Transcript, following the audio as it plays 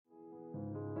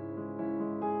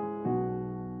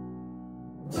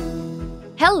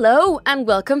Hello and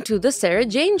welcome to the Sarah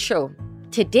Jane Show.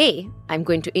 Today, I'm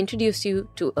going to introduce you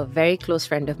to a very close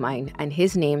friend of mine, and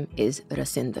his name is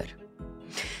Rasinder.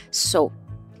 So,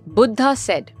 Buddha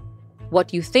said,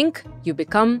 what you think, you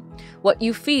become. What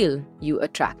you feel, you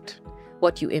attract.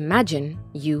 What you imagine,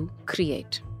 you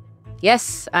create.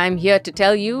 Yes, I'm here to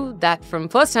tell you that from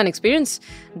first-hand experience,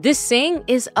 this saying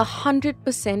is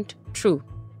 100% true.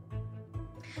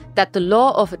 That the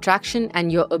law of attraction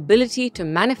and your ability to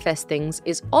manifest things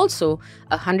is also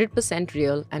 100%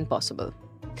 real and possible.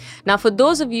 Now, for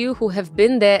those of you who have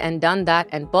been there and done that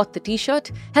and bought the t-shirt,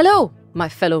 hello, my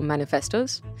fellow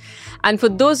manifestors. And for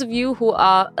those of you who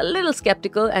are a little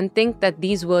skeptical and think that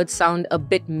these words sound a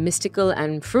bit mystical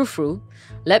and frou-frou,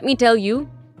 let me tell you,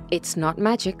 it's not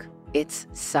magic, it's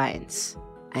science.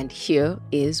 And here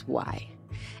is why.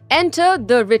 Enter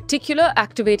the reticular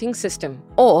activating system,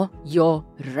 or your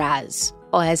RAS,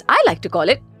 or as I like to call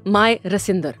it, my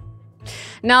Rasinder.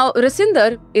 Now,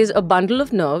 Rasinder is a bundle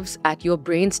of nerves at your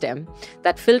brainstem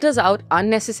that filters out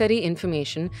unnecessary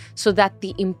information so that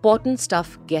the important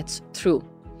stuff gets through.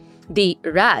 The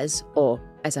RAS, or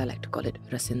as I like to call it,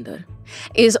 Rasinder,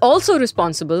 is also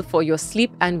responsible for your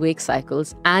sleep and wake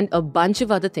cycles and a bunch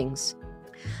of other things.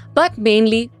 But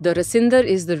mainly, the Rasinder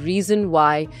is the reason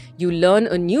why you learn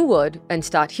a new word and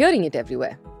start hearing it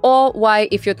everywhere. Or why,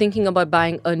 if you're thinking about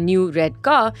buying a new red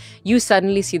car, you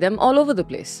suddenly see them all over the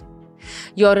place.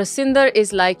 Your Rasinder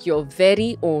is like your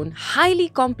very own highly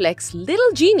complex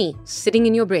little genie sitting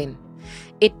in your brain.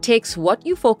 It takes what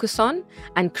you focus on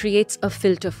and creates a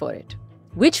filter for it,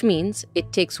 which means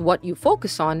it takes what you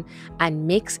focus on and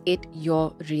makes it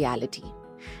your reality.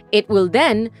 It will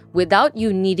then, without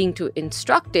you needing to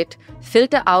instruct it,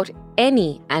 filter out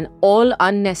any and all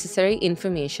unnecessary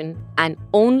information and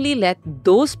only let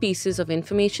those pieces of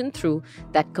information through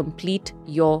that complete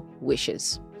your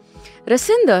wishes.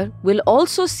 Rasinder will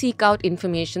also seek out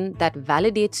information that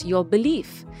validates your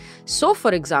belief. So,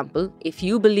 for example, if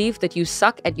you believe that you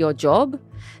suck at your job,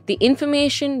 the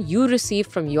information you receive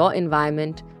from your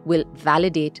environment will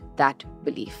validate that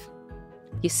belief.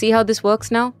 You see how this works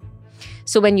now?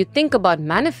 So when you think about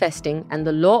manifesting and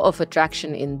the law of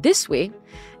attraction in this way,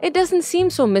 it doesn't seem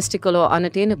so mystical or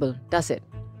unattainable, does it?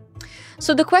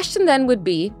 So the question then would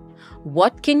be,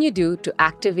 what can you do to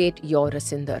activate your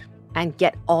Rasinder and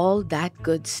get all that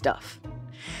good stuff?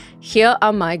 Here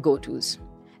are my go-tos.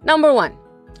 Number 1,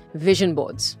 vision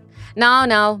boards.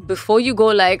 Now, before you go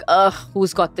like,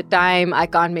 who's got the time? I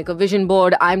can't make a vision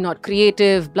board. I'm not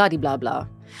creative, blah, blah, blah.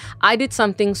 I did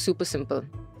something super simple.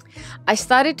 I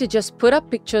started to just put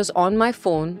up pictures on my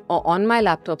phone or on my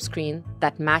laptop screen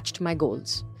that matched my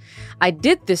goals. I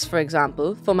did this, for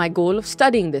example, for my goal of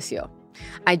studying this year.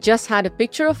 I just had a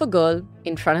picture of a girl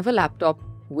in front of a laptop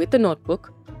with a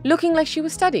notebook, looking like she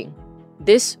was studying.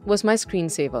 This was my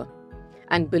screensaver.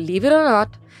 And believe it or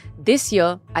not, this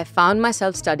year I found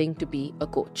myself studying to be a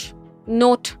coach.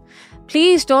 Note,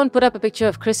 please don't put up a picture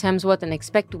of Chris Hemsworth and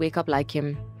expect to wake up like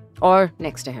him or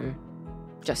next to him.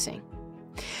 Just saying.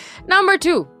 Number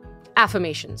 2,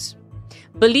 affirmations.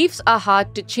 Beliefs are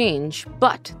hard to change,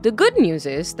 but the good news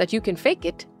is that you can fake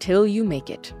it till you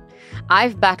make it.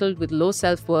 I've battled with low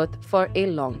self-worth for a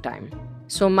long time.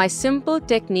 So my simple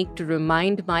technique to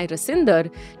remind my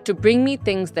Rasinder to bring me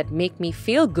things that make me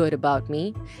feel good about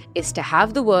me is to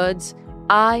have the words,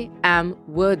 I am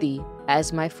worthy,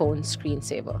 as my phone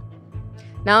screensaver.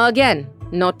 Now again,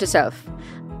 note to self,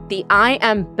 the I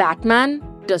am Batman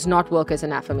does not work as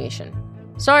an affirmation.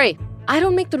 Sorry, I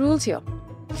don't make the rules here.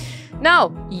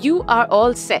 Now, you are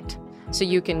all set. So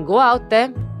you can go out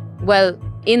there, well,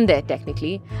 in there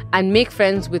technically, and make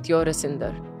friends with your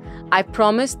Rasinder. I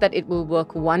promise that it will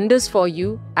work wonders for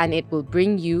you and it will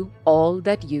bring you all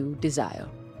that you desire.